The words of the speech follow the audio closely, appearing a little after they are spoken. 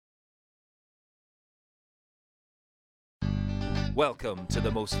Welcome to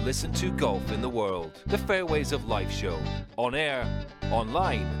the most listened to golf in the world, the Fairways of Life show, on air,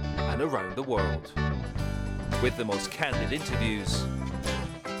 online, and around the world. With the most candid interviews,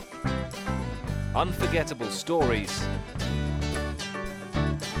 unforgettable stories,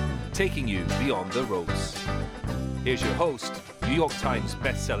 taking you beyond the ropes. Here's your host, New York Times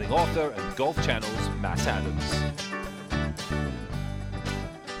best-selling author and Golf Channel's Matt Adams.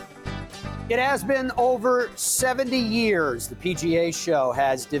 It has been over 70 years. The PGA show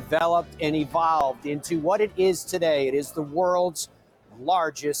has developed and evolved into what it is today. It is the world's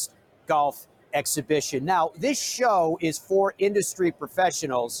largest golf exhibition. Now, this show is for industry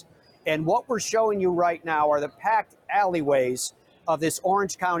professionals, and what we're showing you right now are the packed alleyways of this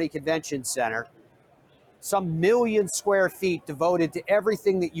Orange County Convention Center. Some million square feet devoted to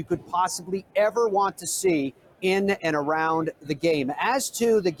everything that you could possibly ever want to see in and around the game. As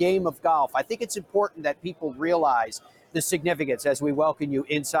to the game of golf, I think it's important that people realize the significance as we welcome you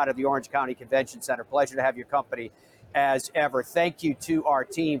inside of the Orange County Convention Center. Pleasure to have your company as ever. Thank you to our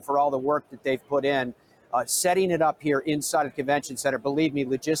team for all the work that they've put in setting it up here inside of the Convention Center. Believe me,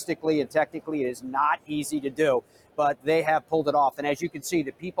 logistically and technically, it is not easy to do, but they have pulled it off. And as you can see,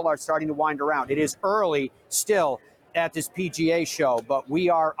 the people are starting to wind around. It is early still at this PGA show, but we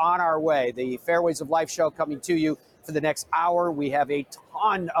are on our way. The Fairways of Life show coming to you for the next hour. We have a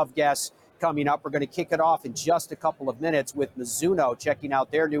ton of guests coming up. We're going to kick it off in just a couple of minutes with Mizuno checking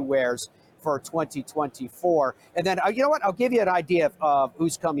out their new wares for 2024. And then, you know what? I'll give you an idea of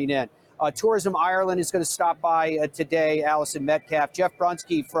who's coming in. Tourism Ireland is going to stop by today. Allison Metcalf, Jeff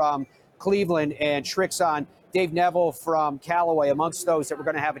Brunsky from Cleveland, and Shrixon, Dave Neville from Callaway, amongst those that we're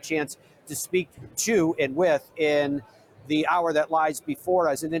going to have a chance to speak to and with in the hour that lies before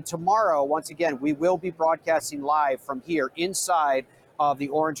us. And then tomorrow, once again, we will be broadcasting live from here inside of the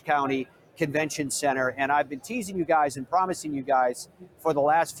Orange County Convention Center. And I've been teasing you guys and promising you guys for the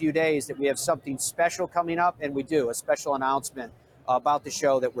last few days that we have something special coming up, and we do, a special announcement about the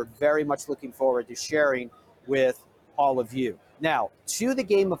show that we're very much looking forward to sharing with all of you. Now, to the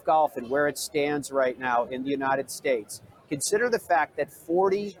game of golf and where it stands right now in the United States, consider the fact that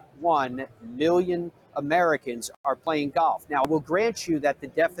 41 million Americans are playing golf. Now, we'll grant you that the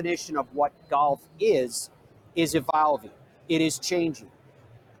definition of what golf is evolving. It is changing.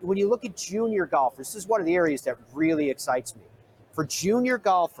 When you look at junior golfers, this is one of the areas that really excites me. For junior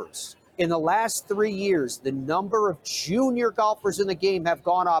golfers, in the last 3 years, the number of junior golfers in the game have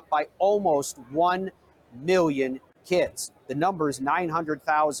gone up by almost 1 million kids. The number is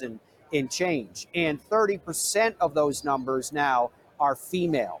 900,000 in change, and 30% of those numbers now are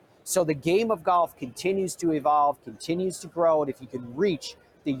female. So the game of golf continues to evolve, continues to grow, and if you can reach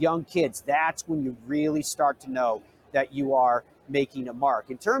the young kids, that's when you really start to know that you are making a mark.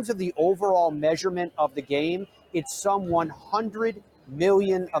 In terms of the overall measurement of the game, it's some 100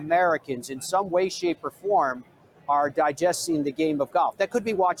 million Americans in some way, shape, or form are digesting the game of golf. That could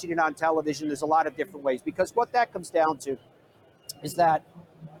be watching it on television. There's a lot of different ways, because what that comes down to is that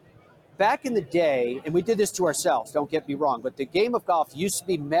back in the day, and we did this to ourselves, don't get me wrong, but the game of golf used to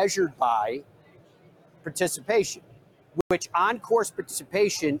be measured by participation, which on-course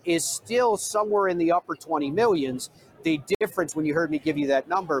participation is still somewhere in the upper 20 millions. The difference, when you heard me give you that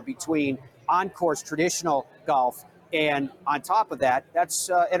number, between on-course traditional golf and on top of that, that's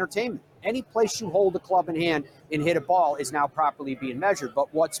entertainment. Any place you hold a club in hand and hit a ball is now properly being measured.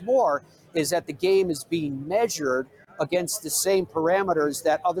 But what's more is that the game is being measured against the same parameters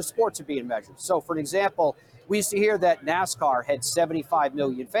that other sports are being measured. So, for an example, we used to hear that NASCAR had 75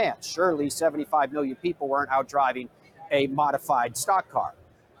 million fans. Surely 75 million people weren't out driving a modified stock car,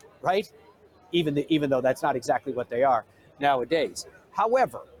 right? Even though that's not exactly what they are nowadays.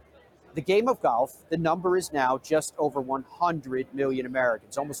 However, the game of golf, the number is now just over 100 million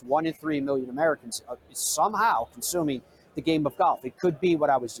Americans. Almost 1 in 3 million Americans are somehow consuming the game of golf. It could be what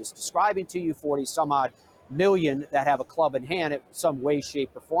I was just describing to you, 40 some odd million that have a club in hand in some way,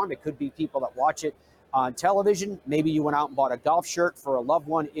 shape, or form. It could be people that watch it on television. Maybe you went out and bought a golf shirt for a loved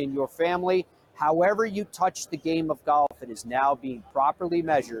one in your family. However you touch the game of golf, it is now being properly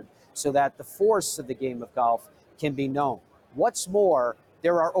measured so that the force of the game of golf can be known. What's more,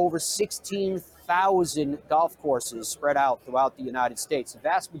 there are over 16,000 golf courses spread out throughout the United States. The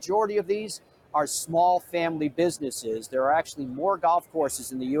vast majority of these are small family businesses. There are actually more golf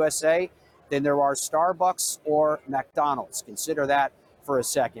courses in the USA than there are Starbucks or McDonald's. Consider that for a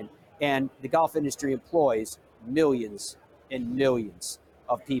second. And the golf industry employs millions and millions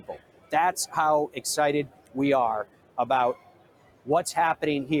of people. That's how excited we are about what's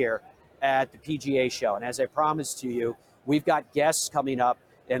happening here at the PGA show. And as I promised to you, we've got guests coming up,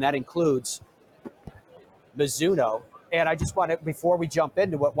 and that includes Mizuno And I just want to, before we jump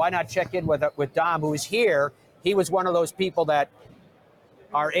into it, why not check in with Dom, who is here. He was one of those people that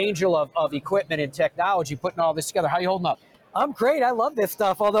our angel of equipment and technology putting all this together. How you holding up? I'm great. I love this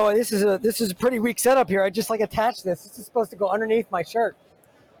stuff. Although this is a pretty weak setup here. I just like attach this. This is supposed to go underneath my shirt,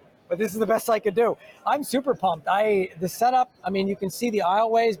 but this is the best I could do. I'm super pumped. The setup. I mean, you can see the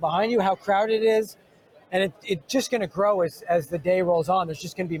aisleways behind you, how crowded it is, and it's just going to grow as the day rolls on. There's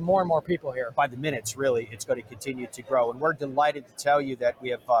just going to be more and more people here. By the minutes, really, it's going to continue to grow. And we're delighted to tell you that we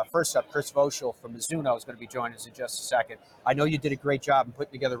have, first up, Chris Voschel from Mizuno is going to be joining us in just a second. I know you did a great job in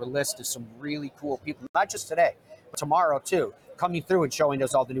putting together a list of some really cool people, not just today, but tomorrow too, coming through and showing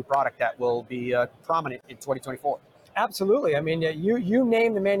us all the new product that will be prominent in 2024. Absolutely. I mean, you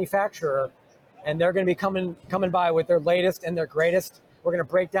name the manufacturer, and they're going to be coming by with their latest and their greatest. We're going to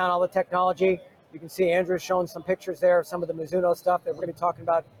break down all the technology. You can see Andrew's showing some pictures there of some of the Mizuno stuff that we're going to be talking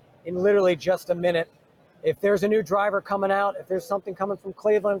about in literally just a minute. If there's a new driver coming out, if there's something coming from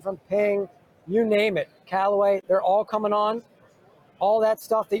Cleveland, from Ping, you name it, Callaway, they're all coming on. All that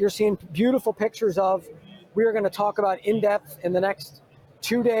stuff that you're seeing beautiful pictures of, we are going to talk about in depth in the next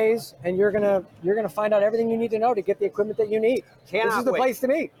 2 days, and you're gonna find out everything you need to know to get the equipment that you need. This is the place to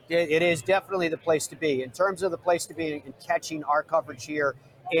be. It is definitely the place to be. In terms of the place to be in catching our coverage here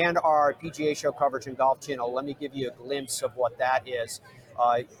and our PGA Show coverage and Golf Channel, let me give you a glimpse of what that is.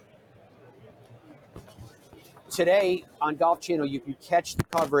 Today on Golf Channel, you can catch the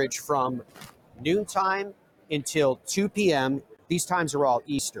coverage from noontime until 2 p.m. These times are all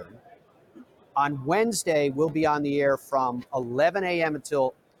Eastern. On Wednesday, we'll be on the air from 11 a.m.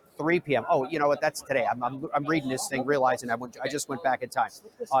 until 3 p.m. Oh, you know what? That's today. I'm reading this thing, realizing I just went back in time.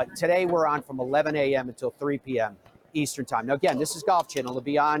 Today, we're on from 11 a.m. until 3 p.m. Eastern time. Now, again, this is Golf Channel. It'll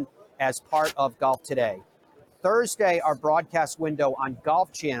be on as part of Golf Today. Thursday, our broadcast window on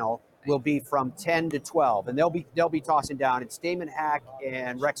Golf Channel will be from 10 to 12, and they'll be tossing down. It's Damon Hack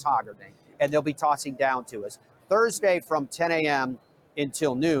and Rex Hoggard, and they'll be tossing down to us. Thursday from 10 a.m.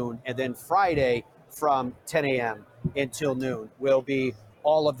 until noon, and then Friday from 10 a.m. until noon will be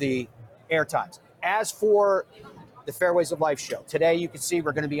all of the air times. As for the Fairways of Life show, today you can see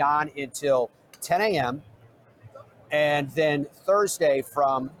we're going to be on until 10 a.m. and then Thursday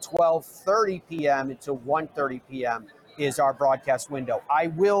from 12:30 p.m. until 1:30 p.m. is our broadcast window. I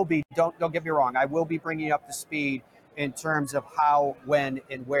will be, don't get me wrong, I will be bringing you up to speed in terms of how, when,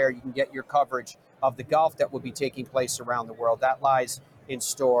 and where you can get your coverage of the golf that will be taking place around the world. That lies in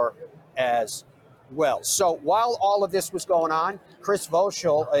store as well. So while all of this was going on, Chris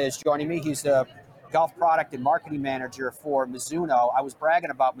Voschel is joining me. He's the golf product and marketing manager for Mizuno. I was bragging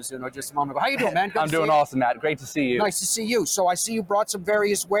about Mizuno just a moment ago. How you doing, man? I'm doing awesome, Matt. Great to see you. Nice to see you. So I see you brought some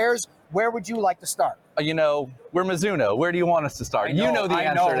various wares. Where would you like to start? You know, we're Mizuno. Where do you want us to start? You know the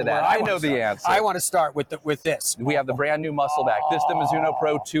answer to that. I know the answer. I want to start with this. We have the brand new Muscleback. This is the Mizuno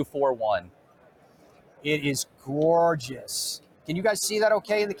Pro 241. It is gorgeous. Can you guys see that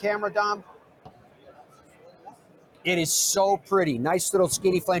okay in the camera, Dom? It is so pretty. Nice little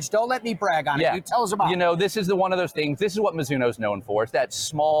skinny flange. Don't let me brag on it. You tell us about it. You know, this is one of those things. This is what Mizuno's known for. It's that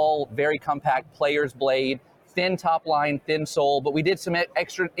small, very compact player's blade, thin top line, thin sole, but we did some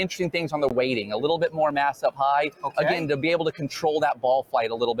extra interesting things on the weighting, a little bit more mass up high, again, to be able to control that ball flight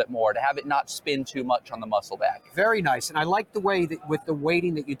a little bit more, to have it not spin too much on the Muscleback. Very nice, and I like the way that with the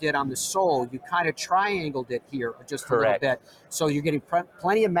weighting that you did on the sole, you kind of triangled it here just a little bit, so you're getting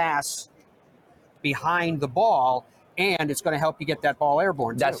plenty of mass behind the ball, and it's going to help you get that ball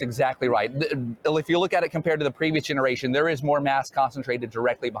airborne, too. That's exactly right. If you look at it compared to the previous generation, there is more mass concentrated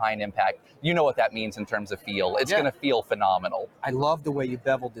directly behind impact. You know what that means in terms of feel. It's going to feel phenomenal. I love the way you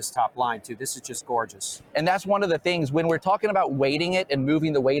beveled this top line, too. This is just gorgeous. And that's one of the things, when we're talking about weighting it and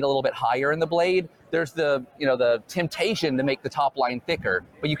moving the weight a little bit higher in the blade, there's the temptation to make the top line thicker,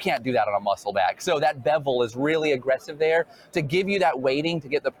 but you can't do that on a Muscleback. So that bevel is really aggressive there to give you that weighting to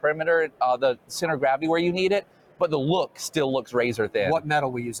get the perimeter, the center of gravity where you need it, but the look still looks razor thin. What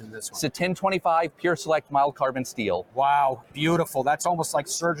metal we using in this one? It's a 1025 Pure Select mild carbon steel. Wow, beautiful. That's almost like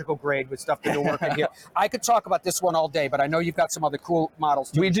surgical grade with stuff that you're working here. I could talk about this one all day, but I know you've got some other cool models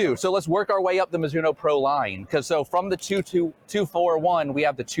too. We do. So let's work our way up the Mizuno Pro line. So from the 241, we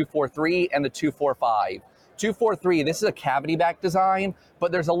have the 243 and the 245. 243, this is a cavity back design,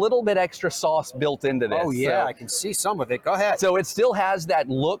 but there's a little bit extra sauce built into this. Oh yeah, I can see some of it. Go ahead. So it still has that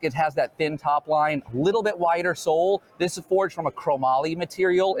look. It has that thin top line, a little bit wider sole. This is forged from a chromoly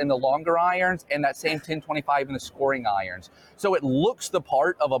material in the longer irons and that same 1025 in the scoring irons. So it looks the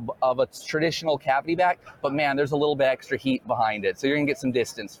part of a traditional cavity back, but man, there's a little bit extra heat behind it. So you're gonna get some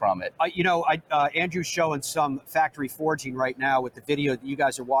distance from it. Andrew's showing some factory forging right now with the video that you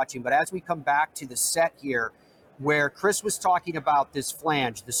guys are watching, but as we come back to the set here, where Chris was talking about this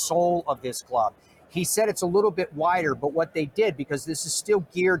flange, the sole of this club. He said it's a little bit wider, but what they did, because this is still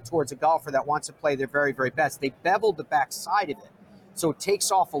geared towards a golfer that wants to play their very, very best, they beveled the back side of it. So it takes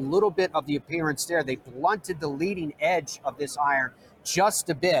off a little bit of the appearance there. They blunted the leading edge of this iron just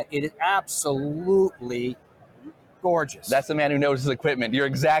a bit. It is absolutely gorgeous. That's the man who knows his equipment. You're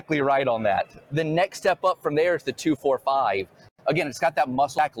exactly right on that. The next step up from there is the 245. Again, it's got that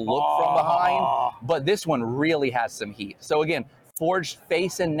muscle back look from behind, but this one really has some heat. So again, forged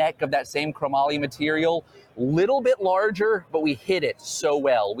face and neck of that same chromoly material, little bit larger, but we hit it so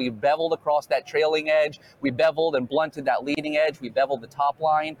well. We beveled across that trailing edge, we beveled and blunted that leading edge, we beveled the top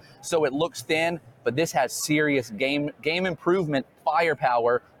line, so it looks thin, but this has serious game improvement,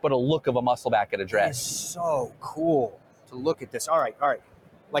 firepower, but a look of a muscle back at a dress. It is so cool to look at this. All right.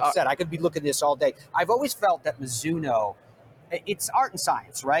 Like I said, I could be looking at this all day. I've always felt that Mizuno, it's art and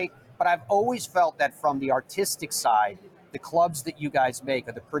science, right? But I've always felt that from the artistic side, the clubs that you guys make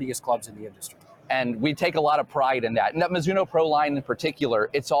are the prettiest clubs in the industry. And we take a lot of pride in that. And that Mizuno Pro line in particular,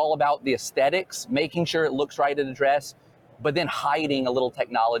 it's all about the aesthetics, making sure it looks right at a dress, but then hiding a little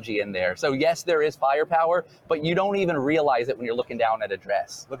technology in there. So yes, there is firepower, but you don't even realize it when you're looking down at a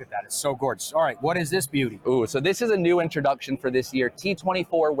dress. Look at that, it's so gorgeous. All right, what is this beauty? Ooh, so this is a new introduction for this year,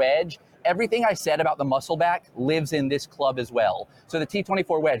 T24 wedge. Everything I said about the muscle back lives in this club as well. So the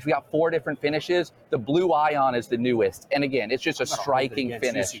T24 wedge, we got 4 different finishes. The blue ion is the newest. And again, it's just a striking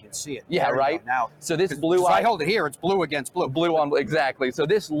finish. So you can see it. Yeah, there right? Now, so this blue ion, I hold it here, it's blue against blue. Blue on, exactly. So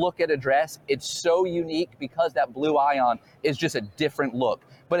this look at a dress, it's so unique because that blue ion is just a different look.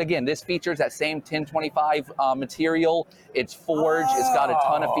 But again, this features that same 1025 material. It's forged, it's got a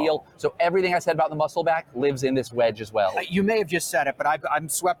ton of feel. So everything I said about the muscle back lives in this wedge as well. You may have just said it, but I'm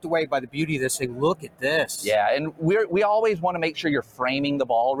swept away by the beauty of this thing. Look at this. Yeah, and we always want to make sure you're framing the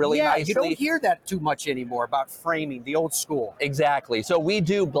ball really nicely. You don't hear that too much anymore about framing, the old school. Exactly. So we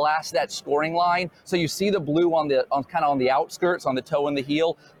do blast that scoring line. So you see the blue on kind of on the outskirts, on the toe and the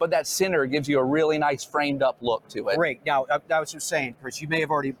heel, but that center gives you a really nice framed up look to it. Great. Now, I was just saying, Chris, you may have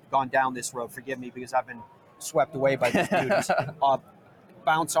already gone down this road. Forgive me because I've been swept away by these beauties.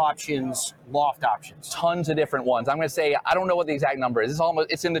 Bounce options, loft options. Tons of different ones. I'm going to say, I don't know what the exact number is.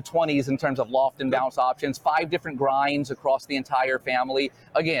 It's in the 20s in terms of loft and bounce options. 5 different grinds across the entire family.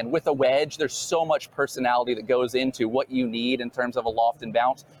 Again, with a wedge, there's so much personality that goes into what you need in terms of a loft and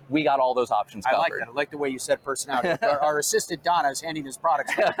bounce. We got all those options covered. I like that. I like the way you said personality. our assistant Donna is handing his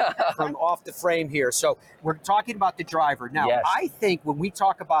products from off the frame here. So we're talking about the driver. Now, yes. I think when we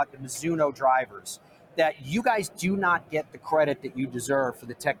talk about the Mizuno drivers, that you guys do not get the credit that you deserve for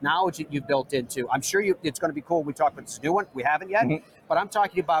the technology you've built into. I'm sure it's going to be cool when we talk about this new one. We haven't yet, but I'm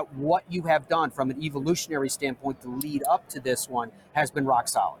talking about what you have done from an evolutionary standpoint to lead up to this one has been rock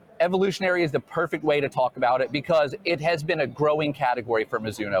solid. Evolutionary is the perfect way to talk about it because it has been a growing category for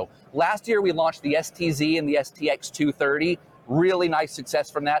Mizuno. Last year, we launched the STZ and the STX 230. Really nice success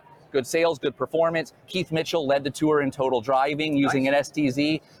from that. Good sales, good performance. Keith Mitchell led the tour in total driving using an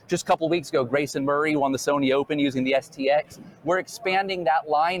STZ. Just a couple weeks ago, Grayson Murray won the Sony Open using the STX. We're expanding that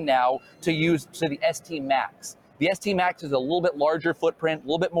line now to the ST Max. The ST Max is a little bit larger footprint, a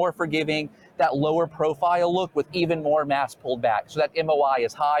little bit more forgiving, that lower profile look with even more mass pulled back. So that MOI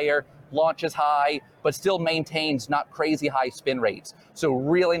is higher, launch is high, but still maintains not crazy high spin rates. So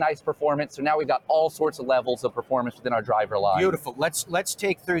really nice performance. So now we've got all sorts of levels of performance within our driver line. Beautiful. Let's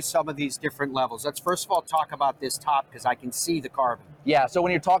take through some of these different levels. Let's first of all talk about this top because I can see the carbon. Yeah, so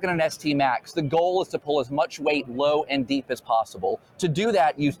when you're talking an ST Max, the goal is to pull as much weight low and deep as possible. To do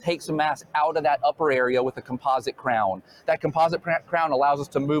that, you take some mass out of that upper area with a composite crown. That composite crown allows us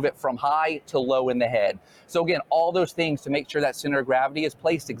to move it from high to low in the head. So again, all those things to make sure that center of gravity is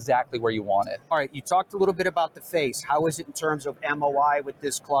placed exactly where you want it. All right, you talked a little bit about the face. How is it in terms of MOI with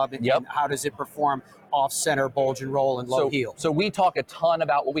this club, and how does it perform off-center, bulge and roll, and low heel? So we talk a ton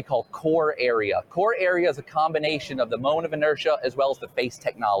about what we call core area. Core area is a combination of the moment of inertia as well as the face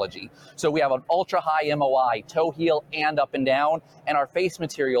technology. So we have an ultra-high MOI, toe, heel, and up and down, and our face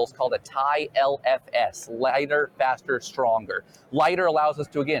material is called a TIE LFS, lighter, faster, stronger. Lighter allows us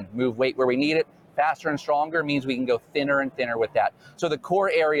to, again, move weight where we need it. Faster and stronger means we can go thinner and thinner with that. So the core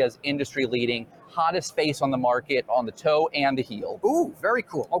area is industry leading, hottest face on the market on the toe and the heel. Ooh, very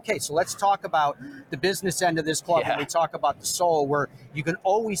cool. Okay, so let's talk about the business end of this club when we talk about the sole, where you can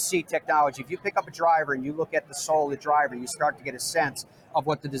always see technology. If you pick up a driver and you look at the sole of the driver, you start to get a sense of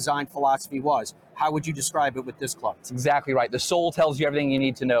what the design philosophy was. How would you describe it with this club? That's exactly right. The sole tells you everything you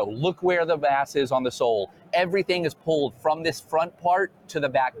need to know. Look where the mass is on the sole. Everything is pulled from this front part to the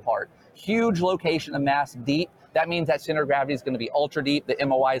back part. Huge location of mass deep, that means that center of gravity is going to be ultra deep, the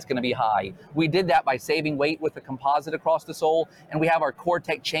MOI is going to be high. We did that by saving weight with the composite across the sole, and we have our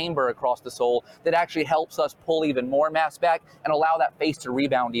Core-Tec chamber across the sole that actually helps us pull even more mass back and allow that face to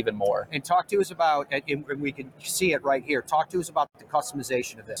rebound even more. And talk to us about, and we can see it right here, talk to us about the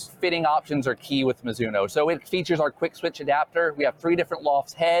customization of this. Fitting options are key with Mizuno. So it features our quick switch adapter. We have 3 different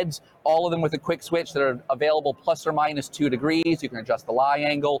lofts heads, all of them with a quick switch that are available plus or minus 2 degrees. You can adjust the lie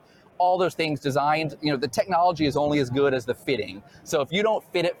angle. All those things designed, the technology is only as good as the fitting. So if you don't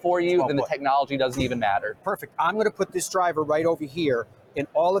fit it for you, then the technology doesn't even matter. Perfect. I'm going to put this driver right over here, and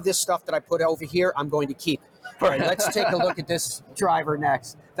all of this stuff that I put over here, I'm going to keep. All right, let's take a look at this driver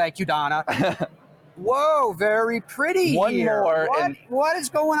next. Thank you, Donna. Whoa, very pretty. One more. What is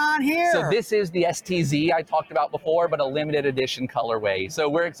going on here? So this is the STZ I talked about before, but a limited edition colorway. So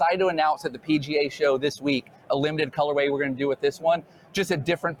we're excited to announce at the PGA show this week, a limited colorway we're going to do with this one. Just a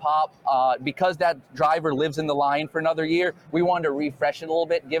different pop. Because that driver lives in the line for another year, we wanted to refresh it a little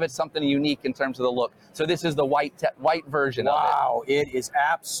bit, give it something unique in terms of the look. So this is the white version of it. Wow, it is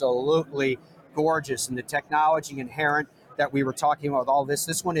absolutely gorgeous. And the technology inherent that we were talking about with all this,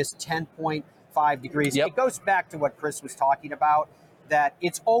 this one is 10.5 degrees. Yep. It goes back to what Chris was talking about, that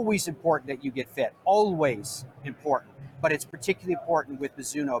it's always important that you get fit. Always important. But it's particularly important with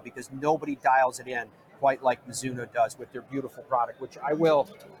Mizuno because nobody dials it in quite like Mizuno does with their beautiful product, which I will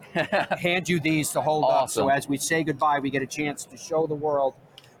hand you these to hold up. So as we say goodbye, we get a chance to show the world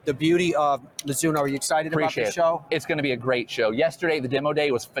the beauty of Mizuno. Are you excited about the show? It's going to be a great show. Yesterday, the demo day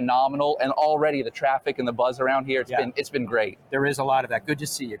was phenomenal, and already the traffic and the buzz around here, it's been great. There is a lot of that. Good to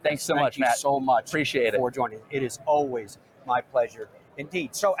see you. Thanks so much, Matt. Thank you so much. Appreciate it. For joining. It is always my pleasure.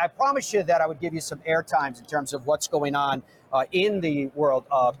 Indeed. So I promised you that I would give you some air times in terms of what's going on in the world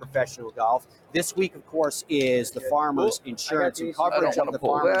of professional golf. This week, of course, is the Farmers Insurance, and coverage of the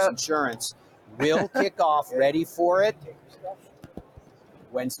Farmers Insurance will kick off. Ready for it?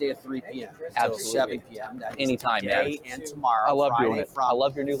 Wednesday at 3 p.m. until 7 p.m. That is anytime, today and tomorrow. I love Friday doing it. I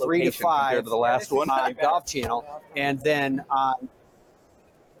love your new location 3 to 5 compared to the last one. on Golf Channel, and then on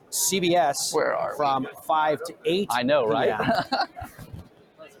CBS from 5 to 8. I know, right?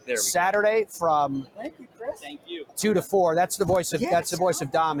 Saturday from 2 to 4. That's the voice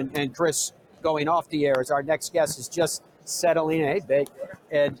of Dom and Chris going off the air as our next guest is just settling in. Hey, big.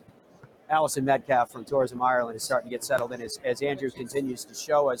 And Alison Metcalf from Tourism Ireland is starting to get settled in as Andrew continues to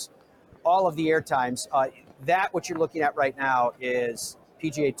show us all of the air times. That what you're looking at right now is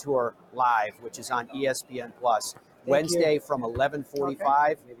PGA Tour Live, which is on ESPN Plus. Wednesday from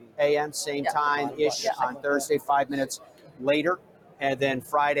 11:45 a.m. same time-ish on Thursday, 5 minutes later. And then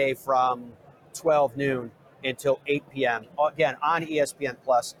Friday from 12 noon until 8 p.m. Again, on ESPN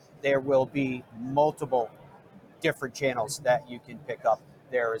Plus, there will be multiple different channels that you can pick up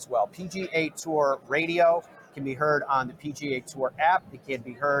there as well. PGA Tour Radio can be heard on the PGA Tour app. It can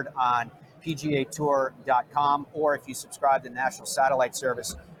be heard on PGAtour.com, or if you subscribe to the national satellite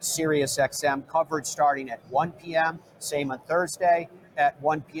service, SiriusXM, coverage starting at 1 p.m., same on Thursday at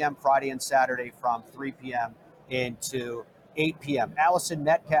 1 p.m., Friday and Saturday from 3 p.m. into 8 p.m. Alison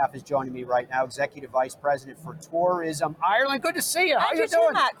Metcalf is joining me right now, Executive Vice President for Tourism Ireland. Good to see you. How you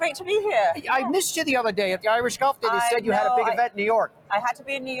doing? Matt. Great to be here. I missed you the other day at the Irish Golf Day. They said you had a big event in New York. I had to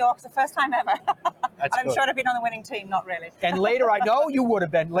be in New York. It's the first time ever. I'm sure I've been on the winning team. Not really. And later, I know you would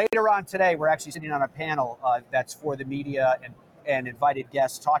have been. Later on today, we're actually sitting on a panel that's for the media and invited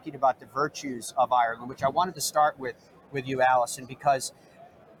guests talking about the virtues of Ireland, which I wanted to start with you, Alison, because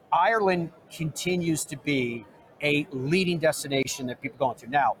Ireland continues to be a leading destination that people are going to.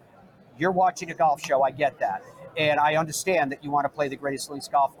 Now, you're watching a golf show, I get that. And I understand that you want to play the greatest links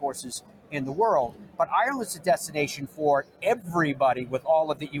golf courses in the world, but Ireland's a destination for everybody with all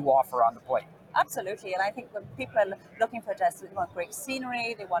of that you offer on the plate. Absolutely, and I think when people are looking for a destination, they want great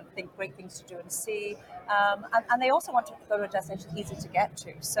scenery, they want great things to do and see, and they also want to go to a destination easy to get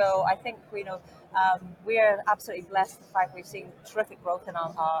to. So I think we are absolutely blessed with the fact we've seen terrific growth in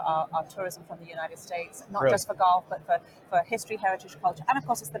our tourism from the United States, not just for golf, but for history, heritage, culture, and of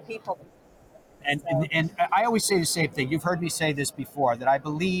course it's the people. And I always say the same thing. You've heard me say this before, that I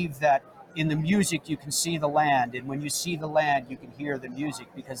believe that in the music, you can see the land, and when you see the land, you can hear the music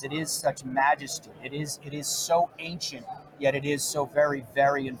because it is such majesty. It is so ancient, yet it is so very,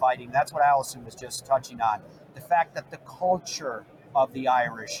 very inviting. That's what Alison was just touching on. The fact that the culture of the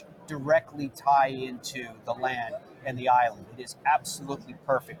Irish directly tie into the land and the island. It is absolutely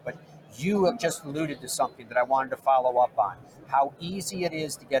perfect. But you have just alluded to something that I wanted to follow up on, how easy it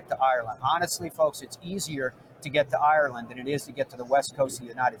is to get to Ireland. Honestly, folks, it's easier to get to Ireland than it is to get to the west coast of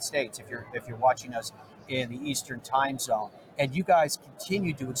the United States if you're watching us in the Eastern time zone. And you guys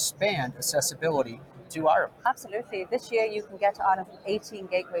continue to expand accessibility to Ireland. Absolutely. This year you can get to Ireland from 18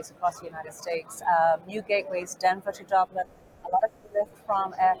 gateways across the United States. New gateways, Denver to Dublin. A lot of people lift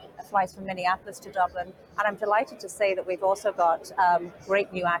from flights from Minneapolis to Dublin. And I'm delighted to say that we've also got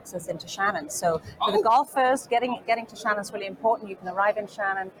great new access into Shannon. So for the golfers, getting to Shannon is really important. You can arrive in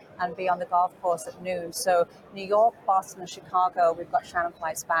Shannon and be on the golf course at noon. So New York, Boston, and Chicago, we've got Shannon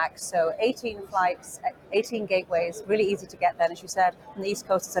flights back. So 18 flights, 18 gateways, really easy to get there. And as you said, on the East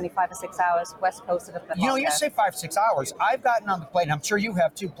Coast, it's only 5 or 6 hours. West Coast, it's a bit longer. You say 5 or 6 hours. I've gotten on the plane, I'm sure you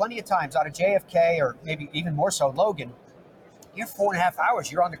have too, plenty of times out of JFK or maybe even more so Logan. You're 4.5 hours.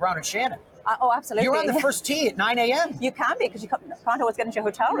 You're on the ground in Shannon. Oh, absolutely. You're on the first tee at 9 a.m. You can be, because you can't always get into your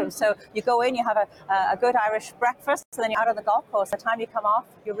hotel room. So you go in, you have a good Irish breakfast, and then you're out on the golf course. By the time you come off,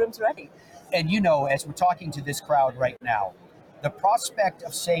 your room's ready. And as we're talking to this crowd right now, the prospect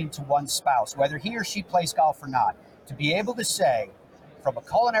of saying to one spouse, whether he or she plays golf or not, to be able to say, from a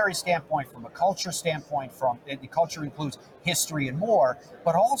culinary standpoint, from a culture standpoint, the culture includes history and more,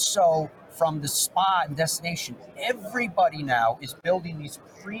 but also from the spa and destination. Everybody now is building these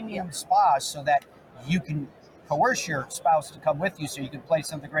premium spas so that you can coerce your spouse to come with you so you can play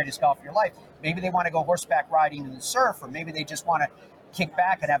some of the greatest golf of your life. Maybe they want to go horseback riding in the surf, or maybe they just want to kick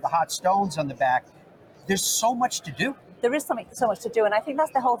back and have the hot stones on the back. There's so much to do. There is so much to do, and I think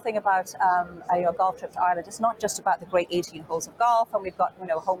that's the whole thing about your golf trip to Ireland. It's not just about the great 18 holes of golf, and we've got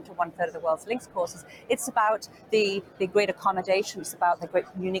home to 1/3 of the world's links courses. It's about the great accommodations, it's about the great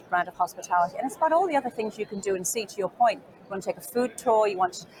unique brand of hospitality, and it's about all the other things you can do and see. To your point, you want to take a food tour, you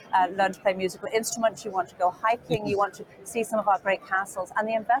want to learn to play musical instruments, you want to go hiking, you want to see some of our great castles, and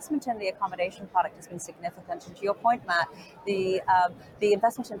the investment in the accommodation product has been significant. And to your point, Matt, the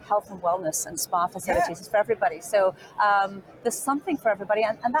investment in health and wellness and spa facilities is for everybody. So there's something for everybody,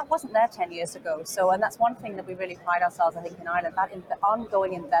 and that wasn't there 10 years ago. And that's one thing that we really pride ourselves, I think, in Ireland, that the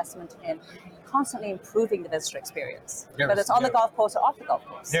ongoing investment in constantly improving the visitor experience, whether it's on the golf course or off the golf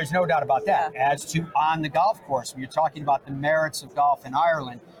course. There's no doubt about that. Yeah. As to on the golf course, when you're talking about the merits of golf in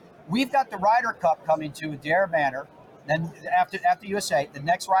Ireland, we've got the Ryder Cup coming to Adair Manor. Then after USA, the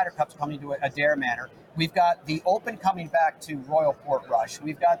next Ryder Cup's coming to Adair Manor. We've got the Open coming back to Royal Portrush.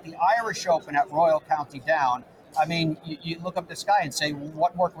 We've got the Irish Open at Royal County Down. I mean, you look up the sky and say,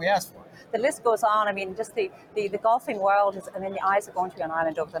 what more can we ask for? The list goes on. I mean, just the golfing world is, the eyes are going to be on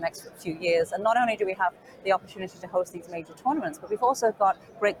Ireland over the next few years. And not only do we have the opportunity to host these major tournaments, but we've also got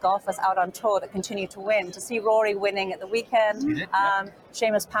great golfers out on tour that continue to win. To see Rory winning at the weekend,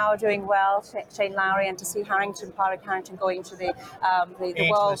 Seamus Power doing well, Shane Lowry, and to see Padraig Harrington going to the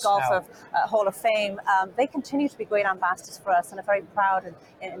World Golf Hall of Fame. They continue to be great ambassadors for us, and are very proud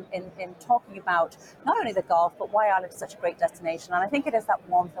in talking about not only the golf, but why Ireland is such a great destination. And I think it is that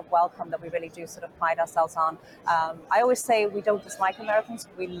warmth of welcome that we really do sort of pride ourselves on. I always say we don't dislike Americans,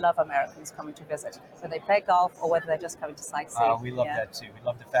 we love Americans coming to visit, whether they play golf or whether they're just coming to sightsee. We love that too. We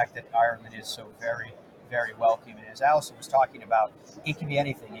love the fact that Ireland is so very, very welcoming. And as Alison was talking about, it can be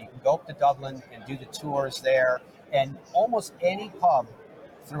anything. You can go up to Dublin and do the tours there, and almost any pub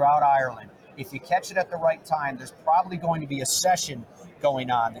throughout Ireland, if you catch it at the right time, there's probably going to be a session going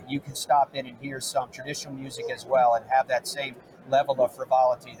on that you can stop in and hear some traditional music as well and have that same level of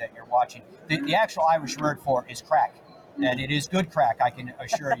frivolity that you're watching. The actual Irish word for it is crack, and it is good crack, I can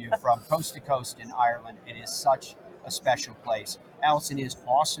assure you, from coast to coast in Ireland. It is such a special place. Alison, it is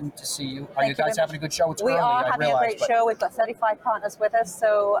awesome to see you. Are you guys having a good show? It's we early, are having a great show. We've got 35 partners with us,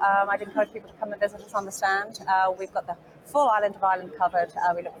 so I'd encourage people to come and visit us on the stand. We've got the full island of Ireland covered.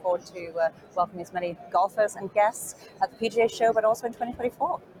 We look forward to welcoming as many golfers and guests at the PGA show, but also in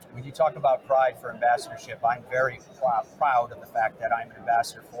 2024. When you talk about pride for ambassadorship, I'm very proud of the fact that I'm an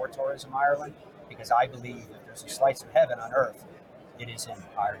ambassador for Tourism Ireland, because I believe that there's a slice of heaven on earth. It is in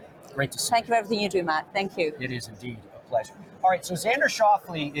Ireland. Great to see you. Thank you for everything you do, Matt. Thank you. It is indeed a pleasure. All right, so Xander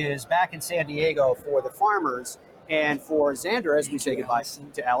Schauffele is back in San Diego for the Farmers, and for Xander, as we say goodbye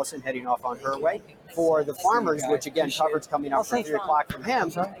to Alison heading off on her way, for the Farmers, which again, coverage coming up for 3 o'clock from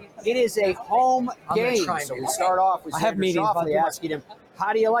him, it is a home game. So we start off with Xander Schauffele asking him,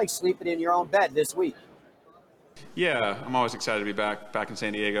 how do you like sleeping in your own bed this week? Yeah, I'm always excited to be back in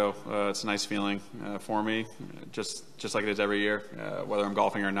San Diego. It's a nice feeling for me, just like it is every year. Whether I'm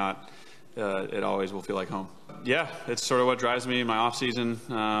golfing or not, it always will feel like home. Yeah, it's sort of what drives me in my off season,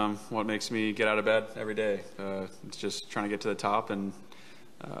 what makes me get out of bed every day. It's just trying to get to the top, and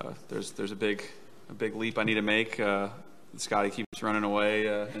there's a big leap I need to make. Scotty keeps running away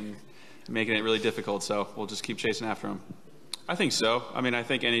and making it really difficult, so we'll just keep chasing after him. I think so. I mean, I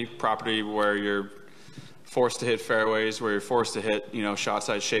think any property where you're forced to hit fairways, where you're forced to hit, shot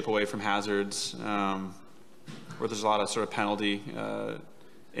size shape away from hazards, where there's a lot of sort of penalty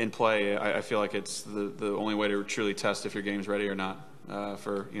in play, I feel like it's the only way to truly test if your game's ready or not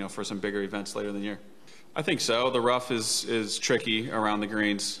for some bigger events later in the year. I think so. The rough is tricky around the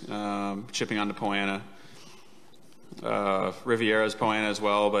greens, chipping onto Poana. Riviera's Poana as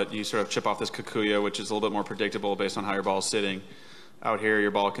well, but you sort of chip off this Kikuya, which is a little bit more predictable based on how your ball is sitting. Out here,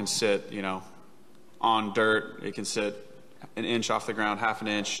 your ball can sit, on dirt. It can sit an inch off the ground, half an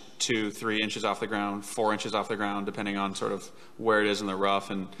inch, 2, 3 inches off the ground, 4 inches off the ground, depending on sort of where it is in the rough.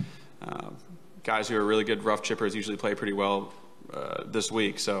 And guys who are really good rough chippers usually play pretty well this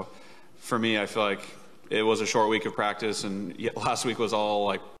week. So for me, I feel like it was a short week of practice, and last week was all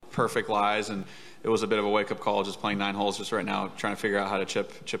like perfect lies, and it was a bit of a wake-up call just playing 9 holes just right now, trying to figure out how to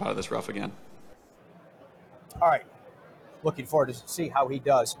chip out of this rough again. All right. Looking forward to see how he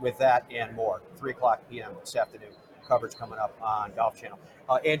does with that and more. 3 o'clock p.m. this afternoon. Coverage coming up on Golf Channel.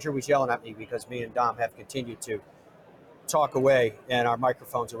 Andrew was yelling at me because me and Dom have continued to talk away, and our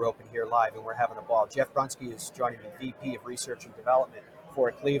microphones are open here live, and we're having a ball. Jeff Brunsky is joining me, VP of Research and Development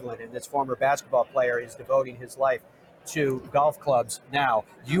for Cleveland, and this former basketball player is devoting his life to golf clubs now.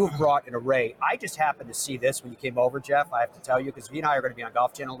 You've brought an array. I just happened to see this when you came over, Jeff, I have to tell you, because he and I are going to be on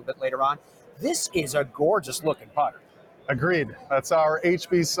Golf Channel a little bit later on. This is a gorgeous-looking putter. Agreed. That's our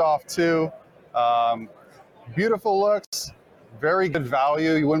HB Soft 2. Beautiful looks, very good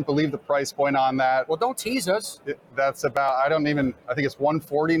value. You wouldn't believe the price point on that. Well, don't tease us. That's about, I think it's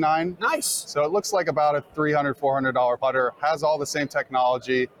 $149. Nice. So it looks like about a $300, $400 putter. Has all the same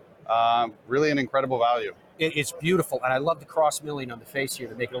technology. Really an incredible value. It's beautiful, and I love the cross milling on the face here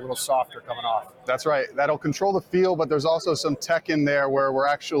to make it a little softer coming off. That's right. That'll control the feel, but there's also some tech in there where we're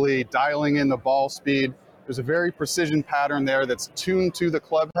actually dialing in the ball speed. There's a very precision pattern there that's tuned to the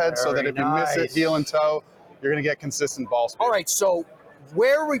club head so that if you miss it heel and toe, you're going to get consistent ball speed. All right, so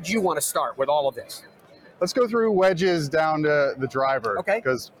where would you want to start with all of this? Let's go through wedges down to the driver. Okay.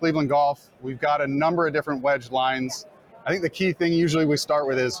 Because Cleveland Golf, we've got a number of different wedge lines. I think the key thing usually we start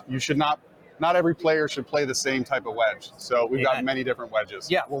with is you should not every player should play the same type of wedge. So we've got many different wedges.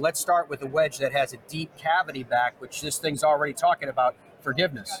 Yeah, well, let's start with a wedge that has a deep cavity back, which this thing's already talking about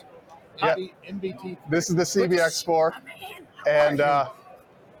forgiveness. Yeah. This is the CBX4. And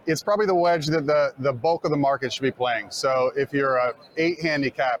it's probably the wedge that the bulk of the market should be playing. So if you're a 8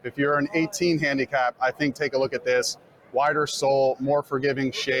 handicap, if you're an 18 handicap, I think take a look at this. Wider sole, more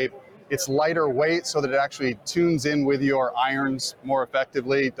forgiving shape. It's lighter weight so that it actually tunes in with your irons more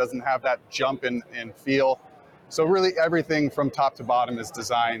effectively. It doesn't have that jump in feel. So really everything from top to bottom is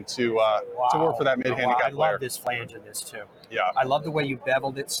designed to work for that mid-handicap player. I love this flange in this too. Yeah. I love the way you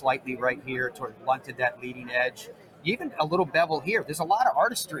beveled it slightly right here toward blunted that leading edge. Even a little bevel here. There's a lot of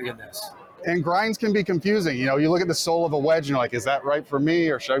artistry in this. And grinds can be confusing. You look at the sole of a wedge and you're like, is that right for me?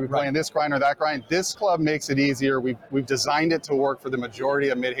 Or should I be playing this grind or that grind? This club makes it easier. We've designed it to work for the majority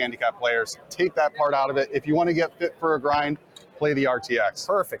of mid-handicap players. Take that part out of it. If you want to get fit for a grind, play the RTX.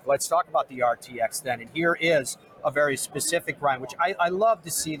 Perfect. Let's talk about the RTX then. And here is a very specific grind, which I love to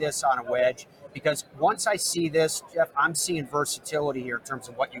see this on a wedge, because once I see this, Jeff, I'm seeing versatility here in terms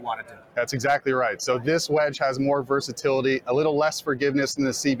of what you want to do. That's exactly right. So this wedge has more versatility, a little less forgiveness than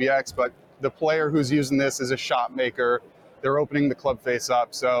the CBX, but the player who's using this is a shot maker. They're opening the club face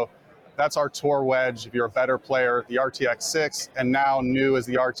up. So that's our tour wedge. If you're a better player, the RTX 6, and now new is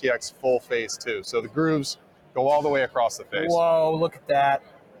the RTX full face too. So the grooves go all the way across the face. Whoa, look at that.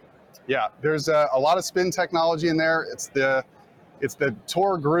 Yeah, there's a lot of spin technology in there. It's the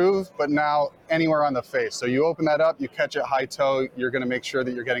tour groove, but now anywhere on the face. So you open that up, you catch it high toe, you're going to make sure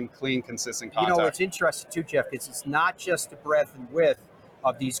that you're getting clean, consistent contact. What's interesting too, Jeff, is it's not just the breadth and width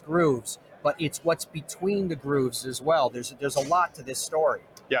of these grooves, but it's what's between the grooves as well. There's a lot to this story.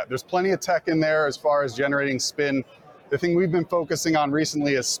 Yeah, there's plenty of tech in there as far as generating spin. The thing we've been focusing on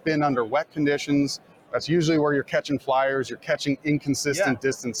recently is spin under wet conditions. That's usually where you're catching flyers, you're catching inconsistent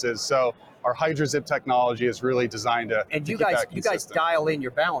distances. So our HydroZip technology is really designed to and you keep that you guys dial in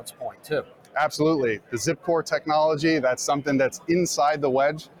your balance point too. Absolutely. The Zip Core technology, that's something that's inside the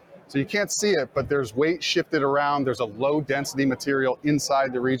wedge. So you can't see it, but there's weight shifted around. There's a low density material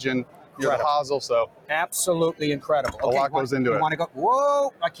inside the region near the hosel. So absolutely incredible. A lot goes into it. You want to go?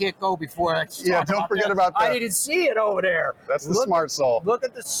 Whoa! I can't go before I. Don't forget about that. I didn't see it over there. That's the smart sole. Look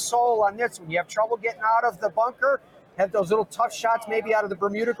at the sole on this. When you have trouble getting out of the bunker, have those little tough shots maybe out of the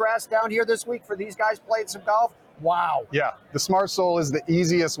Bermuda grass down here this week for these guys playing some golf. Wow. Yeah, the smart sole is the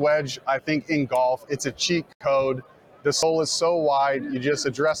easiest wedge, I think, in golf. It's a cheat code. The sole is so wide, you just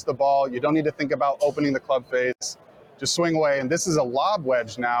address the ball. You don't need to think about opening the club face. Just swing away. And this is a lob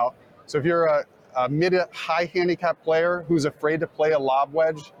wedge now. So if you're a mid-high handicap player who's afraid to play a lob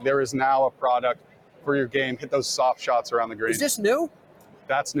wedge, there is now a product for your game. Hit those soft shots around the green. Is this new?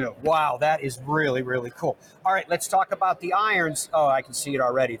 That's new. Wow, that is really, really cool. All right, let's talk about the irons. Oh, I can see it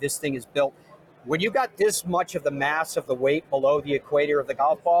already. This thing is built. When you got this much of the mass of the weight below the equator of the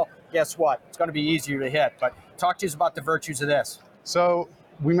golf ball, guess what? It's going to be easier to hit. But talk to us about the virtues of this. So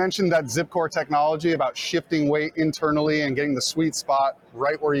we mentioned that zip core technology about shifting weight internally and getting the sweet spot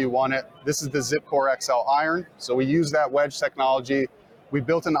right where you want it. This is the Zip Core XL iron. So we use that wedge technology. We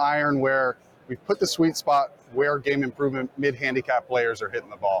built an iron where we put the sweet spot where game improvement mid-handicap players are hitting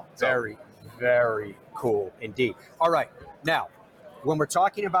the ball. So, very, very cool indeed. All right, now, when we're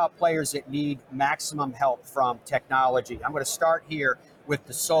talking about players that need maximum help from technology, I'm going to start here with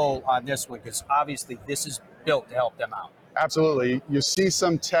the sole on this one because obviously this is built to help them out. Absolutely. You see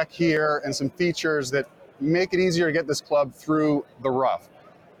some tech here and some features that make it easier to get this club through the rough.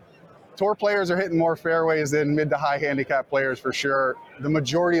 Tour players are hitting more fairways than mid to high handicap players for sure. The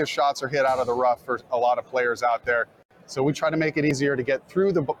majority of shots are hit out of the rough for a lot of players out there. So we try to make it easier to get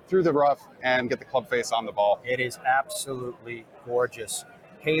through the rough and get the club face on the ball. It is absolutely gorgeous.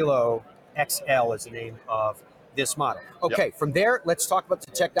 Halo XL is the name of this model. Okay, Yep. From there, let's talk about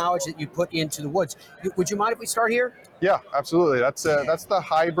the technology that you put into the woods. Would you mind if we start here? Yeah, absolutely. That's the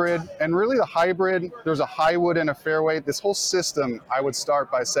hybrid. And really the hybrid, there's a high wood and a fairway. This whole system, I would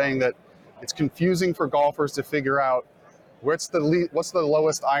start by saying that it's confusing for golfers to figure out what's the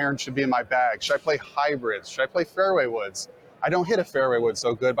lowest iron should be in my bag. Should I play hybrids? Should I play fairway woods? I don't hit a fairway wood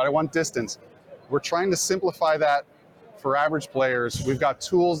so good, but I want distance. We're trying to simplify that for average players. We've got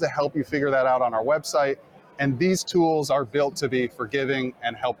tools to help you figure that out on our website. And these tools are built to be forgiving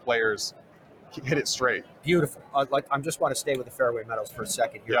and help players hit it straight. Beautiful. I just want to stay with the fairway metals for a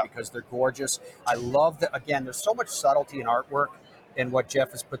second here because they're gorgeous. I love that, again, there's so much subtlety and artwork in what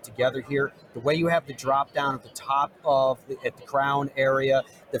Jeff has put together here. The way you have the drop down at the top of at the crown area,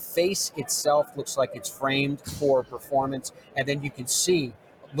 the face itself looks like it's framed for performance. And then you can see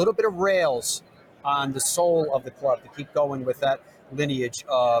a little bit of rails on the sole of the club to keep going with that lineage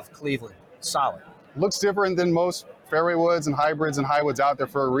of Cleveland. Solid. Looks different than most fairway woods and hybrids and high woods out there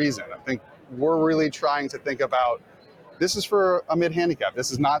for a reason. I think we're really trying to think about, this is for a mid-handicap.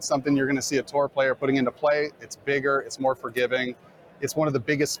 This is not something you're going to see a tour player putting into play. It's bigger, it's more forgiving. It's one of the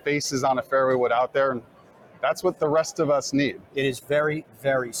biggest faces on a fairway wood out there, and that's what the rest of us need. It is very,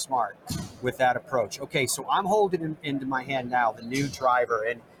 very smart with that approach. Okay, so I'm holding into my hand now the new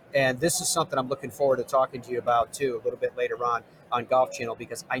driver, and this is something I'm looking forward to talking to you about too a little bit later on Golf Channel,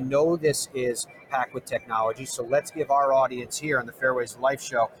 because I know this is packed with technology. So let's give our audience here on the Fairways Life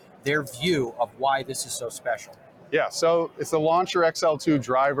Show their view of why this is so special. Yeah, so it's the Launcher XL2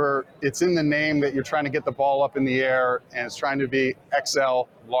 driver. It's in the name that you're trying to get the ball up in the air, and it's trying to be XL,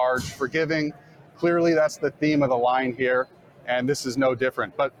 large, forgiving. Clearly, that's the theme of the line here, and this is no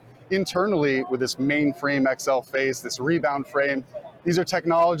different. But internally, with this mainframe XL face, this rebound frame, these are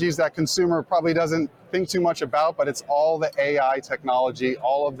technologies that consumer probably doesn't think too much about, but it's all the AI technology,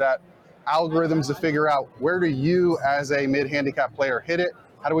 all of that algorithms to figure out where do you as a mid-handicap player hit it?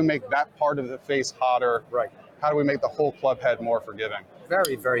 How do we make that part of the face hotter? Right. How do we make the whole club head more forgiving?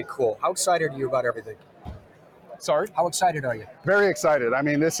 Very, very cool. How excited are you about everything? Sorry? How excited are you? Very excited. I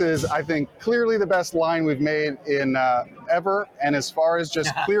mean, this is, I think, clearly the best line we've made in ever. And as far as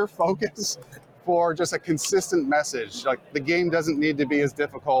just clear focus for just a consistent message, like the game doesn't need to be as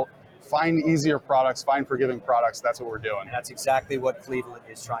difficult. Find easier products, find forgiving products. That's what we're doing. And that's exactly what Cleveland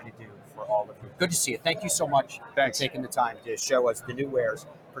is trying to do for all of you. Good to see you. Thank you so much for taking the time to show us the new wares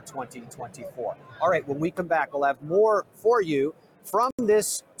for 2024. All right, when we come back, we'll have more for you from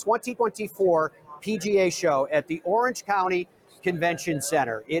this 2024 PGA show at the Orange County Convention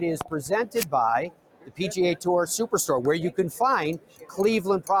Center. It is presented by the PGA Tour Superstore, where you can find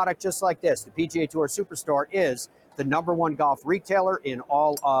Cleveland product just like this. The PGA Tour Superstore is the #1 golf retailer in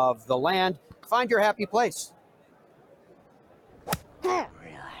all of the land. Find your happy place.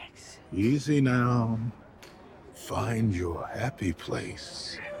 Relax. Easy now. Find your happy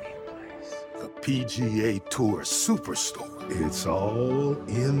place. The PGA Tour Superstore. It's all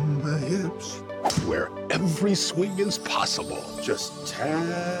in the hips, where every swing is possible. Just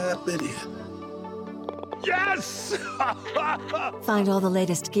tap it in. Yes! Find all the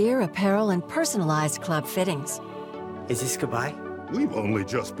latest gear, apparel, and personalized club fittings. Is this goodbye? We've only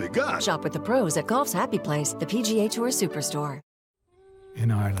just begun. Shop with the pros at Golf's Happy Place, the PGA Tour Superstore.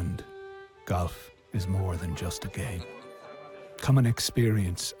 In Ireland, golf is more than just a game. Come and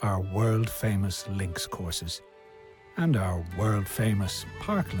experience our world-famous links courses and our world-famous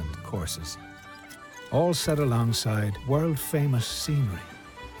Parkland courses, all set alongside world-famous scenery.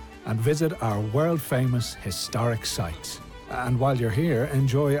 And visit our world-famous historic sites. And while you're here,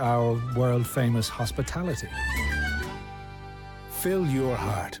 enjoy our world-famous hospitality. Fill your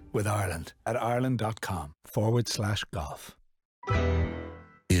heart with Ireland at ireland.com/golf.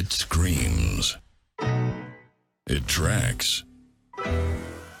 It screams. It tracks.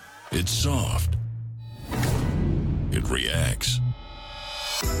 It's soft. It reacts.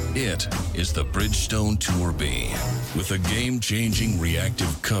 It is the Bridgestone Tour B with a game-changing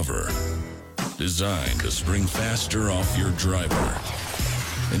reactive cover designed to spring faster off your driver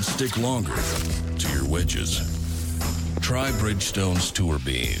and stick longer to your wedges. Try Bridgestone's Tour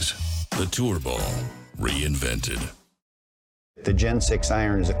Bs, the Tour Ball reinvented. The Gen 6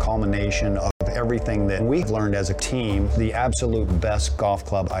 iron is a culmination of everything that we've learned as a team, the absolute best golf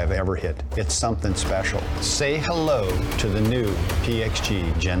club I've ever hit. It's something special. Say hello to the new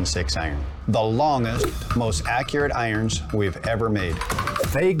PXG Gen 6 iron. The longest, most accurate irons we've ever made.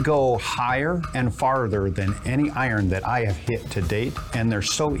 They go higher and farther than any iron that I have hit to date, and they're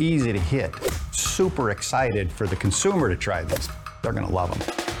so easy to hit. Super excited for the consumer to try this. They're gonna love them.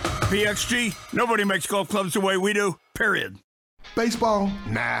 PXG, nobody makes golf clubs the way we do, period. Baseball?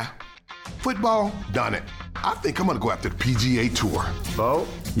 Nah. Football? Done it. I think I'm gonna go after the PGA Tour. Bo,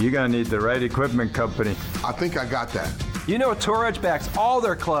 you're gonna need the right equipment company. I think I got that. You know Tour Edge backs all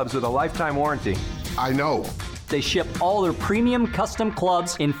their clubs with a lifetime warranty. I know. They ship all their premium custom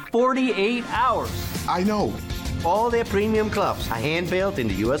clubs in 48 hours. I know. All their premium clubs are hand-built in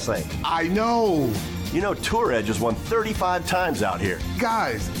the USA. I know. You know Tour Edge has won 35 times out here.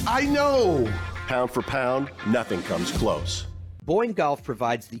 Guys, I know. Pound for pound, nothing comes close. Boyne Golf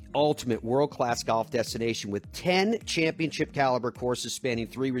provides the ultimate world-class golf destination with 10 championship-caliber courses spanning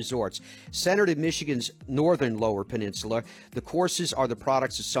 3 resorts. Centered in Michigan's northern Lower Peninsula, the courses are the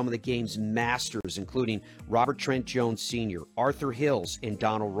products of some of the game's masters, including Robert Trent Jones Sr., Arthur Hills, and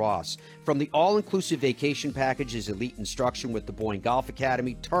Donald Ross. From the all-inclusive vacation packages, elite instruction with the Boyne Golf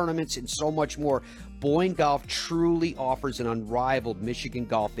Academy, tournaments, and so much more, Boyne Golf truly offers an unrivaled Michigan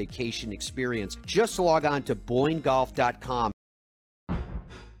golf vacation experience. Just log on to BoyneGolf.com.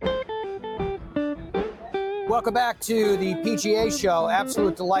 Welcome back to the PGA Show.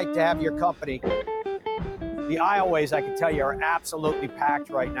 Absolute delight to have your company. The aisleways, I can tell you, are absolutely packed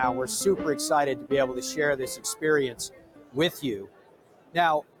right now. We're super excited to be able to share this experience with you.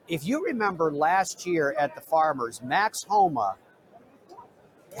 Now, if you remember last year at the Farmers, Max Homa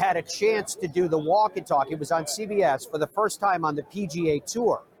had a chance to do the walk and talk. It was on CBS for the first time on the PGA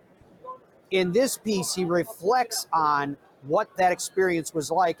Tour. In this piece, he reflects on what that experience was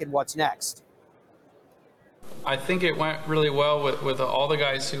like and what's next. I think it went really well with all the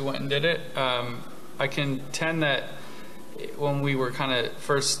guys who went and did it. I contend that when we were kind of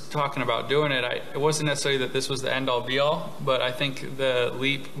first talking about doing it, it wasn't necessarily that this was the end-all be-all, but I think the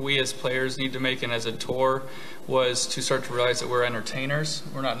leap we as players need to make and as a tour was to start to realize that we're entertainers.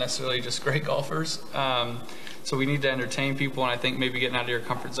 We're not necessarily just great golfers. So we need to entertain people, and I think maybe getting out of your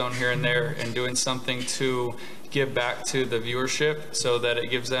comfort zone here and there and doing something to give back to the viewership so that it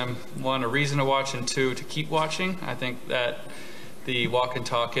gives them, one, a reason to watch, and two, to keep watching. I think that the walk and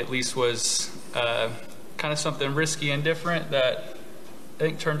talk at least was kind of something risky and different that I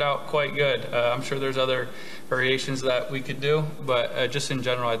think turned out quite good. I'm sure there's other variations that we could do, but just in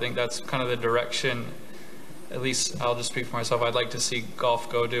general, I think that's kind of the direction, at least I'll just speak for myself, I'd like to see golf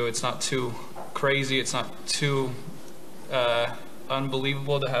go do. It's not too crazy, it's not too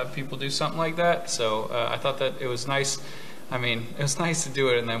unbelievable to have people do something like that. So I thought that it was nice. I mean, it was nice to do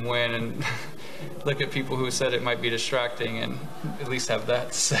it and then win and look at people who said it might be distracting and at least have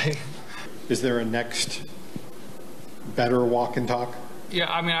that to say. Is there a next better walk and talk?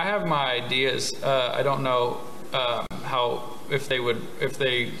 Yeah, I mean, I have my ideas. I don't know how if they would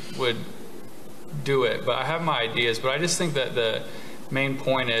do it, but I have my ideas. But I just think that the main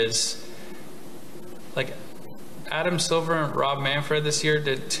point is, like, Adam Silver and Rob Manfred this year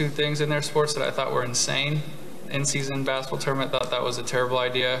did 2 things in their sports that I thought were insane. In-season basketball tournament, thought that was a terrible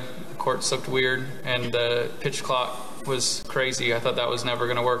idea. The courts looked weird, and the pitch clock was crazy. I thought that was never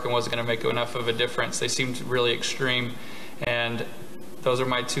going to work and wasn't going to make enough of a difference. They seemed really extreme, and those are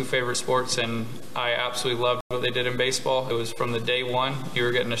my 2 favorite sports, and I absolutely loved what they did in baseball. It was from the day one, you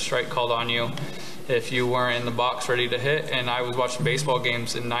were getting a strike called on you if you weren't in the box ready to hit. And I was watching baseball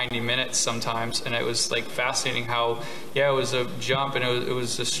games in 90 minutes sometimes, and it was like fascinating how, yeah, it was a jump and it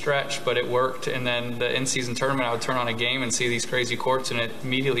was a stretch, but it worked. And then the in-season tournament, I would turn on a game and see these crazy courts and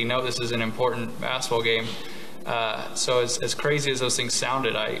immediately know this is an important basketball game. So as crazy as those things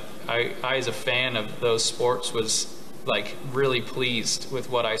sounded, I as a fan of those sports was like really pleased with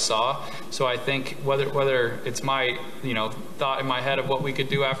what I saw. So I think whether it's my thought in my head of what we could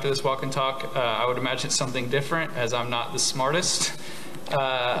do after this walk and talk, I would imagine something different, as I'm not the smartest.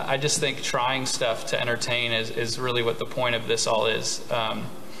 I just think trying stuff to entertain is really what the point of this all is.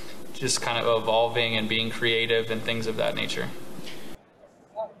 Just kind of evolving and being creative and things of that nature.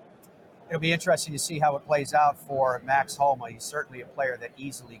 It'll be interesting to see how it plays out for Max Homa. He's certainly a player that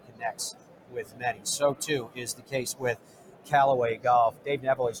easily connects with many. So, too, is the case with Callaway Golf. Dave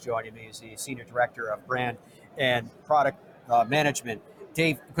Neville is joining me. He's the Senior Director of Brand and Product Management.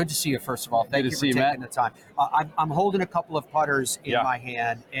 Dave, good to see you, first of all. Thank you for taking the time. I'm holding a couple of putters in my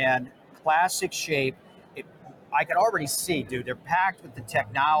hand, and classic shape. I can already see, dude, they're packed with the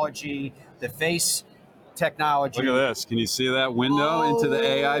technology, the face technology. Look at this. Can you see that window into the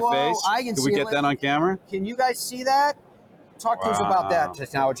AI face? I can see it. Can we get that on camera? Can you guys see that? Talk to us about that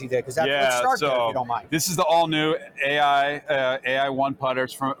technology there, because let's start there if you don't mind. This is the all-new AI One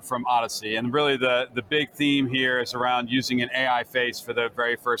putters from Odyssey, and really the big theme here is around using an AI face for the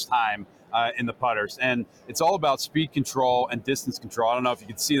very first time in the putters, and it's all about speed control and distance control. I don't know if you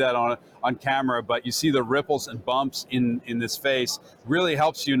can see that on camera, but you see the ripples and bumps in this face. Really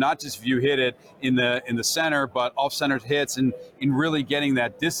helps you not just if you hit it in the center, but off-center hits, and in really getting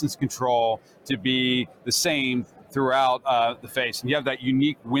that distance control to be the same throughout the face, and you have that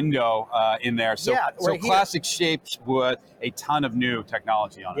unique window in there. So, classic shapes with a ton of new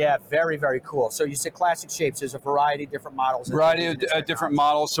technology on it. Yeah, very, very cool. So you said classic shapes. There's a variety of different models. Variety of different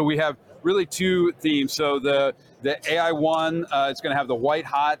models. So we have really two themes. So the AI One, it's going to have the white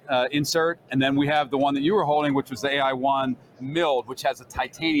hot insert, and then we have the one that you were holding, which was the AI One milled, which has a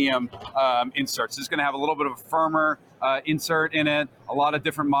titanium insert. So it's going to have a little bit of a firmer insert in it, a lot of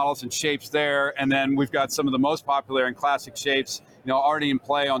different models and shapes there, and then we've got some of the most popular and classic shapes, already in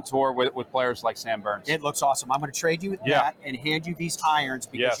play on tour with players like Sam Burns. It looks awesome. I'm going to trade you with that and hand you these irons,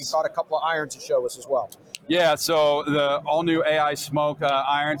 because you got a couple of irons to show us as well. Yeah, so the all-new AI Smoke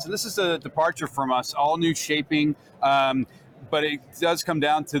irons, and this is a departure from us, all new shaping, but it does come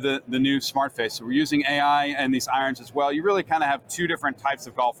down to the new smart face. So we're using AI and these irons as well. You really kind of have two different types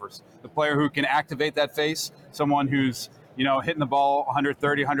of golfers. The player who can activate that face, someone who's hitting the ball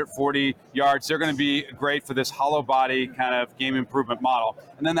 130, 140 yards, they're going to be great for this hollow body kind of game improvement model.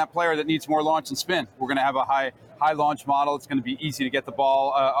 And then that player that needs more launch and spin, we're going to have a high launch model. It's going to be easy to get the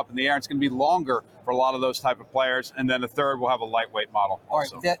ball up in the air. It's going to be longer for a lot of those type of players. And then the third, we'll have a lightweight model. All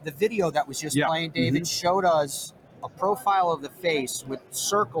right, the video that was just playing, David, showed us a profile of the face with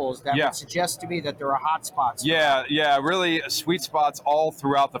circles that would suggest to me that there are hot spots. Yeah, really sweet spots all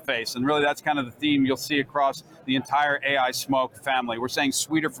throughout the face. And really that's kind of the theme you'll see across the entire AI Smoke family. We're saying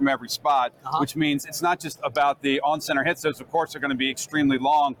sweeter from every spot, which means it's not just about the on-center hits. Those, of course, are going to be extremely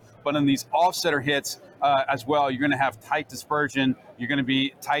long, but in these off-center hits as well, you're going to have tight dispersion. You're going to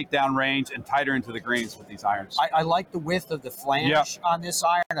be tight down range and tighter into the greens with these irons. I like the width of the flange on this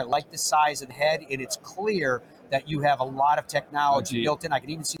iron. I like the size of the head, and it's clear that you have a lot of technology built in. I can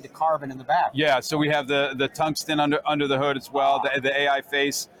even see the carbon in the back. Yeah, so we have the tungsten under the hood as well, the AI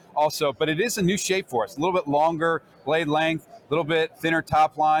face also. But it is a new shape for us, a little bit longer blade length, a little bit thinner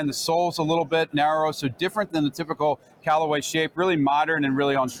top line. The sole's a little bit narrow, so different than the typical Callaway shape, really modern and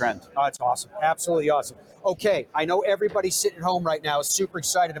really on trend. Oh, that's awesome. Absolutely awesome. Okay, I know everybody sitting at home right now is super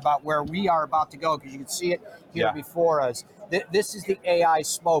excited about where we are about to go, because you can see it here before us. This is the AI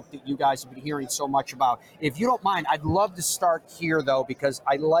Smoke that you guys have been hearing so much about. If you don't mind, I'd love to start here, though, because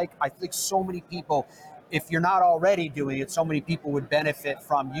I think so many people, if you're not already doing it, so many people would benefit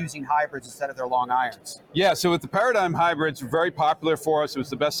from using hybrids instead of their long irons. Yeah, so with the Paradigm hybrids, very popular for us. It was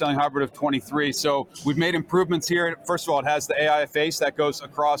the best-selling hybrid of 23. So we've made improvements here. First of all, it has the AI face that goes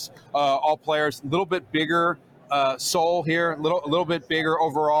across all players. A little bit bigger sole here, a little bit bigger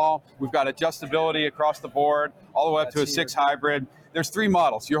overall. We've got adjustability across the board, all the way up to a 6 hybrid. There's 3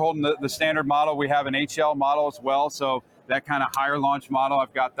 models. You're holding the standard model. We have an HL model as well, so that kind of higher launch model.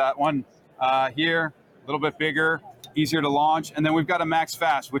 I've got that one here. A little bit bigger, easier to launch. And then we've got a Max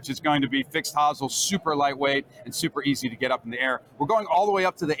Fast, which is going to be fixed hosel, super lightweight and super easy to get up in the air. We're going all the way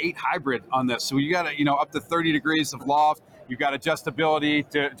up to the 8 hybrid on this. So you got up to 30 degrees of loft. You've got adjustability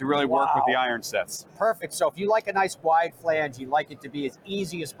to really work with the iron sets. Perfect. So if you like a nice wide flange, you like it to be as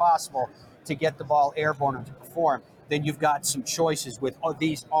easy as possible to get the ball airborne and to perform, then you've got some choices with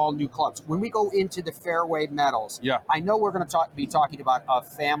these all-new clubs. When we go into the fairway metals, I know we're going to be talking about a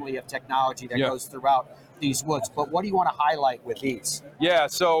family of technology that goes throughout these woods, but what do you want to highlight with these? Yeah,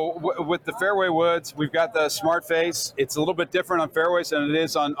 so with the fairway woods, we've got the smart face. It's a little bit different on fairways than it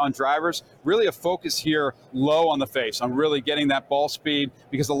is on drivers. Really a focus here low on the face, on really getting that ball speed,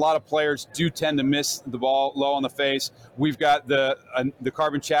 because a lot of players do tend to miss the ball low on the face. We've got the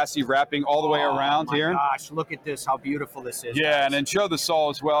carbon chassis wrapping all the way around here. Oh my gosh, look at this, how beautiful this is. Yeah, guys. and then show the sole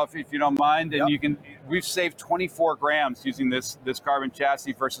as well, if you don't mind. And we've saved 24 grams using this carbon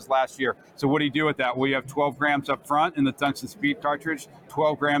chassis versus last year. So what do you do with that? Well, you have 12 grams up front in the tungsten speed cartridge,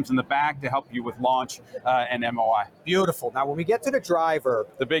 12 grams in the back to help you with launch and MOI. Beautiful. Now, when we get to the driver.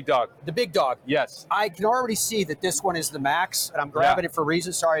 The big dog. The big dog. Yes. I can already see that this one is the max, and I'm grabbing it for a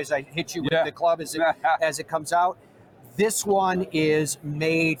reason. Sorry as I hit you with the club as it comes out. This one is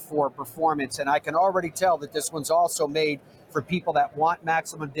made for performance, and I can already tell that this one's also made for people that want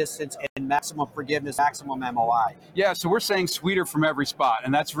maximum distance and maximum forgiveness, maximum MOI. Yeah, so we're saying sweeter from every spot,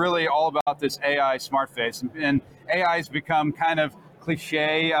 and that's really all about this AI smart face. And AI has become kind of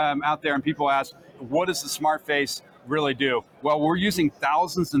cliche out there, and people ask, what does the smart face really do? Well, we're using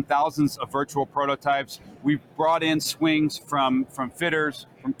thousands and thousands of virtual prototypes. We've brought in swings from fitters,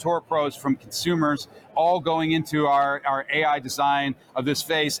 from tour pros, from consumers, all going into our AI design of this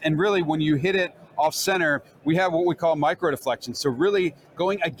face. And really, when you hit it off center, we have what we call micro deflection. So really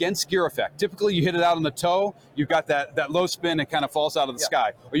going against gear effect. Typically you hit it out on the toe, you've got that low spin, it kind of falls out of the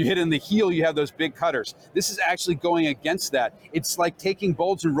sky. Or you hit it in the heel, you have those big cutters. This is actually going against that. It's like taking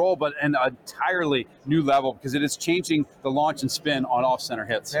bulge and roll, but an entirely new level, because it is changing the launch and spin on off center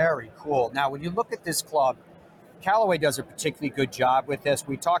hits. Very cool. Now, when you look at this club, Callaway does a particularly good job with this.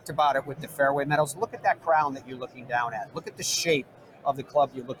 We talked about it with the fairway metals. Look at that crown that you're looking down at. Look at the shape of the club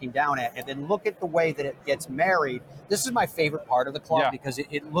you're looking down at, and then look at the way that it gets married. This is my favorite part of the club because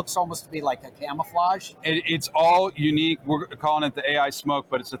it looks almost to be like a camouflage. It's all unique. We're calling it the AI Smoke,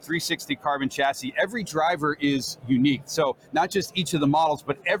 but it's a 360 carbon chassis. Every driver is unique. So not just each of the models,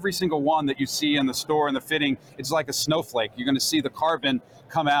 but every single one that you see in the store and the fitting, it's like a snowflake. You're going to see the carbon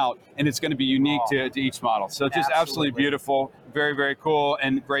come out, and it's going to be unique to each model. So just absolutely beautiful. Very, very cool,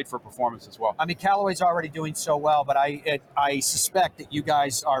 and great for performance as well. I mean, Callaway's already doing so well, but I suspect that you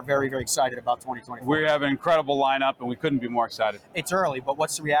guys are very, very excited about 2024. We have an incredible lineup, and we couldn't be more excited. It's early, but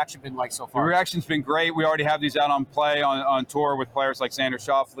what's the reaction been like so far? The reaction's been great. We already have these out on play, on tour with players like Xander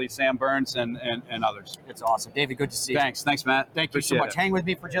Schauffele, Sam Burns, and others. It's awesome. David, good to see you. Thanks, Matt. Thank you so much. Hang with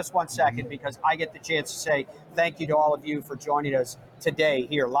me for just 1 second, because I get the chance to say thank you to all of you for joining us today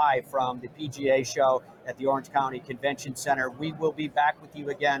here live from the PGA show at the Orange County Convention Center. We will be back with you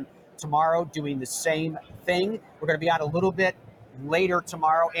again tomorrow doing the same thing. We're going to be on a little bit later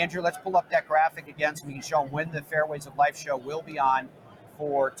tomorrow. Andrew, let's pull up that graphic again so we can show them when the Fairways of Life show will be on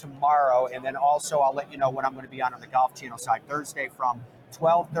for tomorrow. And then also I'll let you know when I'm going to be on the Golf Channel side. Thursday from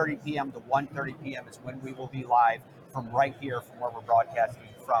 12:30 p.m. to 1:30 p.m. is when we will be live from right here from where we're broadcasting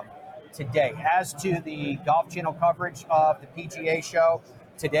from today. As to the Golf Channel coverage of the PGA show,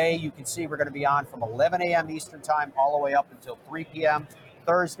 today you can see we're going to be on from 11 a.m. Eastern time all the way up until 3 p.m.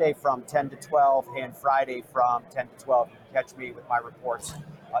 Thursday from 10 to 12 and Friday from 10 to 12. You can catch me with my reports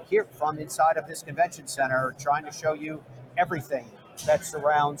here from inside of this convention center, trying to show you everything that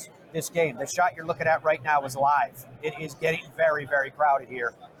surrounds this game. The shot you're looking at right now is live. It is getting very, very crowded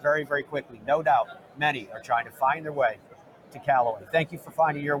here very, very quickly. No doubt many are trying to find their way to Callaway. Thank you for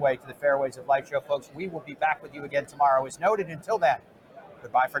finding your way to the Fairways of Life show, folks. We will be back with you again tomorrow. As noted, until then,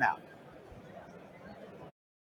 goodbye for now.